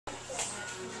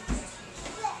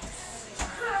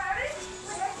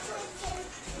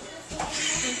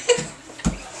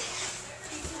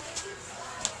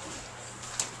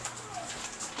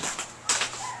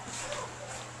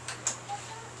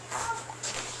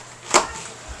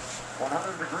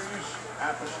100 degrees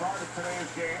at the start of today's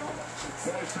game.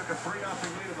 Boys took a 3-0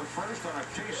 lead in the first on a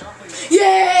Chase Utley.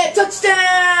 Yeah,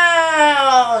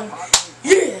 touchdown!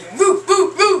 Yeah, woo,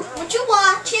 woo, woo. What you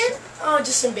watching? Oh,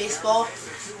 just some baseball.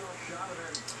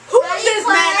 Who's this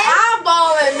man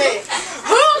eyeballing me?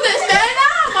 Who's this man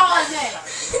eyeballing me?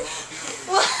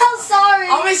 Well, I'm sorry.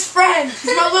 I'm his friend. He's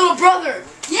my little brother.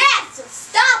 Yes,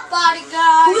 stop,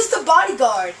 bodyguard. Who's the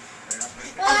bodyguard?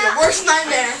 I'm your worst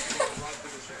nightmare.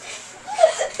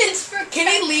 It's for. Can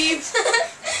he leave?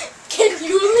 Can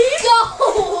you leave?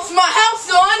 Go. It's my house,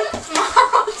 son. It's my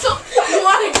house. You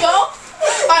want to go?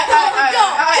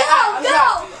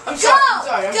 I'm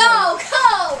sorry. Go.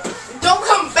 Don't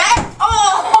come back.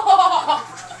 Oh.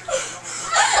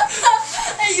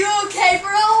 Are you okay,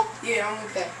 bro? Yeah, I'm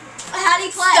okay. How do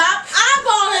you play? Stop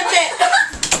eyeballing me.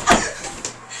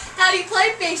 How do you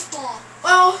play baseball?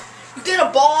 Well, you get a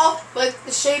ball like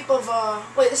the shape of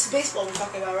wait, this is baseball we're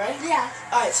talking about, right? Yeah.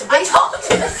 Alright, so baseball. I told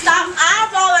you to stop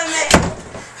eyeballing me.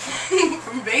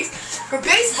 For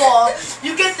baseball,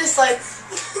 you get this like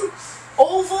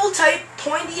oval type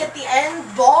pointy at the end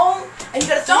ball, and you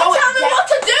gotta throw it. Don't tell me what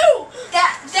to do.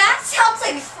 That sounds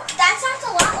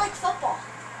a lot like football.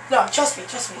 No, trust me.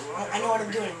 I know what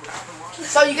I'm doing.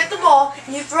 So you get the ball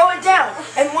and you throw it down,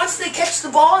 and once they catch the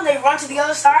ball and they run to the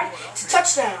other side, it's a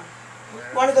touchdown.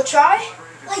 Want to go try?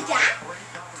 Like that?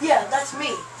 Yeah, that's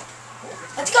me.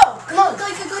 Let's go. Come on.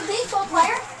 Like a good baseball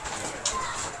player?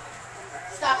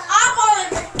 Stop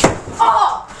eyeballing me.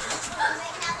 Oh!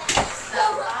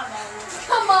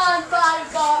 Come on,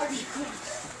 bodyguard.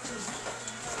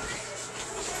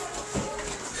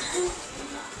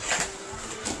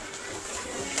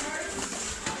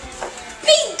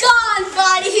 Be gone,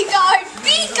 bodyguard.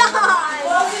 Be gone.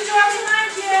 Close the door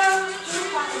behind you.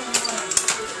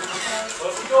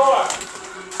 Close the door.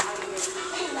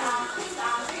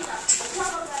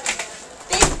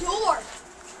 Big door.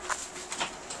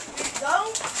 Here you go.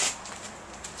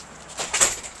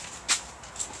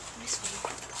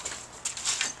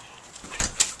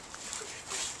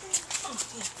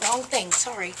 Wrong thing,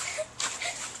 sorry.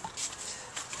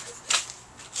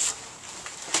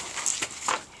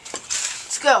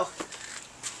 Let's go.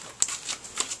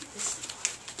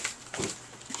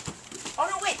 Oh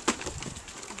no, wait.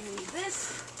 I'm gonna need this.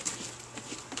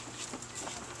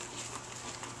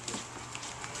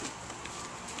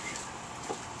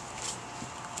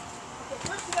 Okay,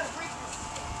 first we gotta break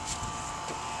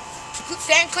this.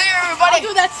 Stand clear, everybody. I'll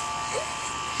do that.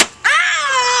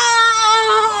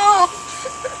 Ow!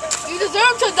 You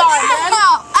deserve to die, man.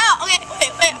 Ow! Okay,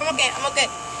 wait, I'm okay.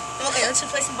 Let's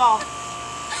just play some ball.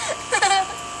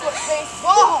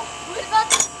 Baseball. What about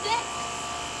the stick?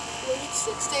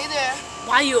 Stay there.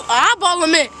 Why you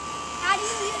eyeballing me? How do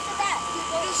you use the bat?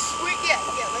 Just wait, yeah,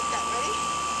 like that. Ready?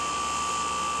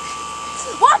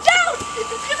 Watch out!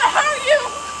 It's gonna hurt you.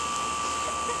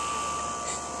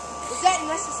 Is that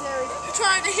necessary? You're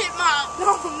trying to hit my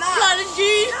No, I'm not.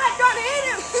 strategy. I'm not trying to hit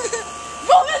him.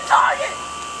 Move the target.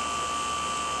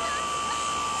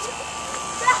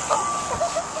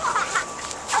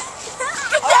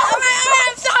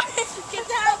 I'm sorry. Get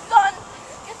down, son.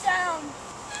 Get down.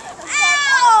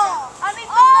 Ow! I need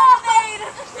some lemonade.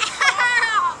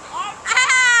 Ow!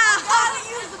 Ow! Gotta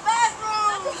use the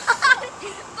bathroom.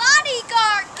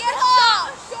 Bodyguard, get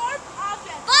off! Sharp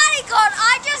object. Bodyguard,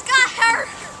 I just got hurt!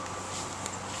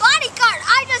 Bodyguard,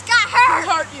 I just got hurt!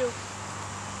 Hurt you.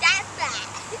 That's bad.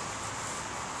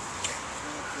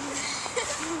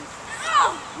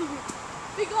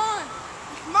 Be gone.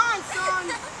 Come on, son.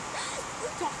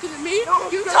 Talking to me? No,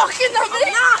 You no, talking to me?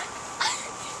 I'm not.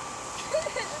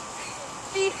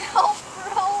 Need help,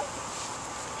 bro?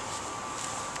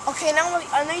 Okay, now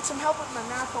I need some help with my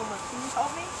math homework. Can you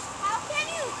help me? How can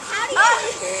you? How do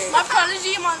you? My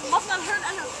prodigy must not hurt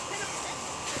enough.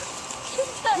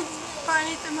 I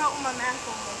need some help with my math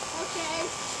homework. Okay.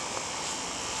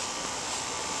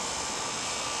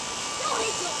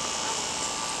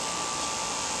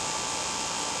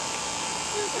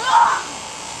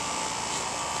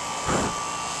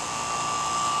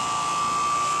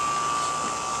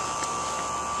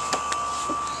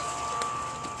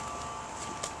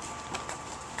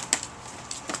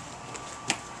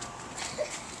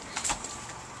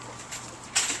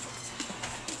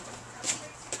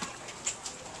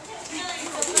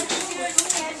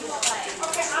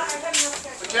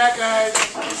 Jack, guys.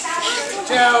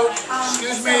 Joe,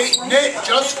 excuse me. Nick,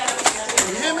 just. Can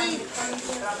you hear me?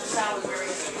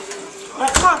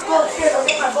 Come on, go upstairs. I'll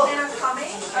get my book.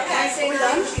 Okay, we're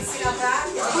done.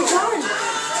 We're done.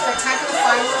 Spectacular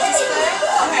fireworks display.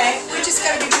 Okay, we just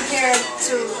got to be prepared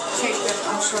to take them.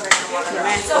 I'm sure they're going to want to.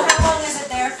 So how long is it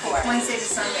there for? Wednesday to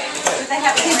Sunday. Do they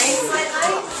have a race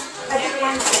night? I think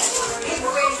Wednesday.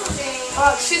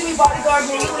 Excuse me, bodyguard,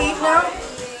 may you leave now?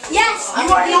 Yes. You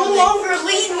are no longer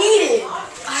needed.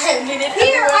 I am needed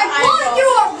here. I bought you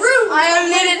a room. I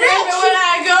am needed everywhere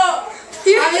I go.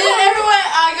 I'm needed everywhere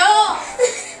I go.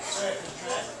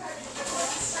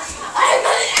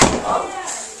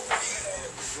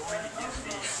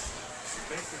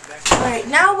 Alright,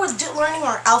 now we're learning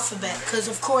our alphabet, because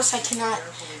of course I cannot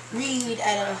read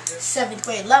at a 7th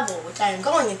grade level, which I am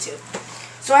going into.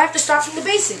 So I have to start from the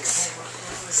basics.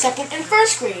 2nd and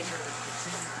 1st grade.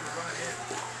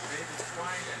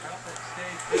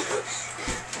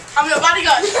 I'm your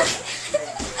bodyguard.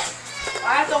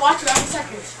 I have to watch it every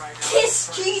second. Kiss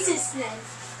Jesus' name.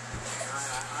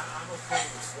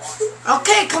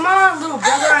 Okay, come on, little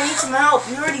brother. I need some help.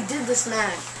 You already did this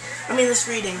this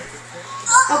reading.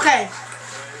 Okay.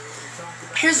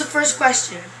 Here's the first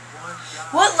question.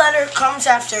 What letter comes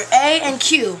after A and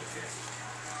Q?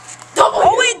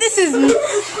 Oh, wait, this is...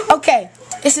 Okay,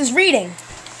 this is reading.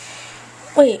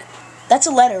 Wait, that's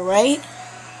a letter, right?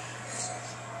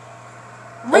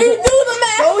 Redo the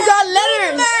math. Those are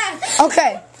letters.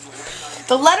 Okay.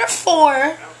 The letter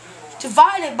 4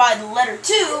 divided by the letter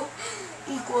 2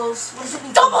 equals... What does it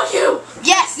equal? W.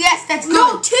 Yes, that's good.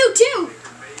 No, 2.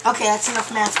 Okay, that's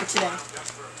enough math for today.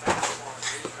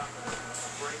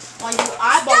 While you Stop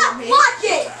eyeball me.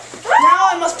 watching. Now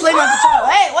I must play my guitar.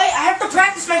 Hey, wait, I have to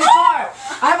practice my guitar.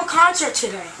 I have a concert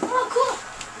today. Oh, cool.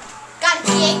 Got a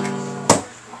kick.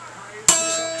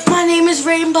 My name is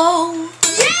Rainbow.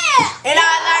 Yeah. And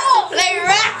I like to play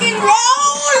rock and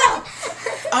roll.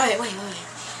 Alright, wait.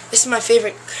 This is my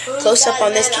favorite. Close up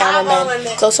on this cameraman.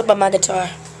 Close up on my guitar.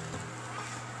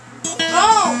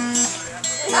 Oh.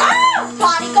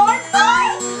 Bodyguard,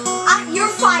 bye. You're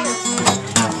fired.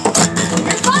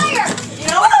 You're fired. You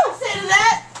know what I would say to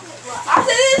that? I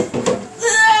said this.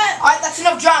 Alright, that's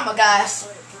enough drama, guys.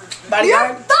 Bodyguard.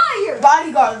 You're fired.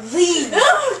 Bodyguard, leave.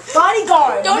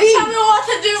 Bodyguard, Don't leave. tell me what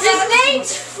to do. His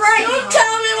name's Frank. Don't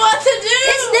tell me what to do.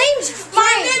 His name's Frank.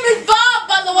 My name is Bob,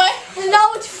 by the way.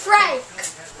 No, it's Frank.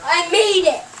 I made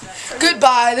it.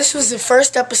 Goodbye. This was the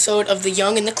first episode of The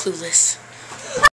Young and the Clueless.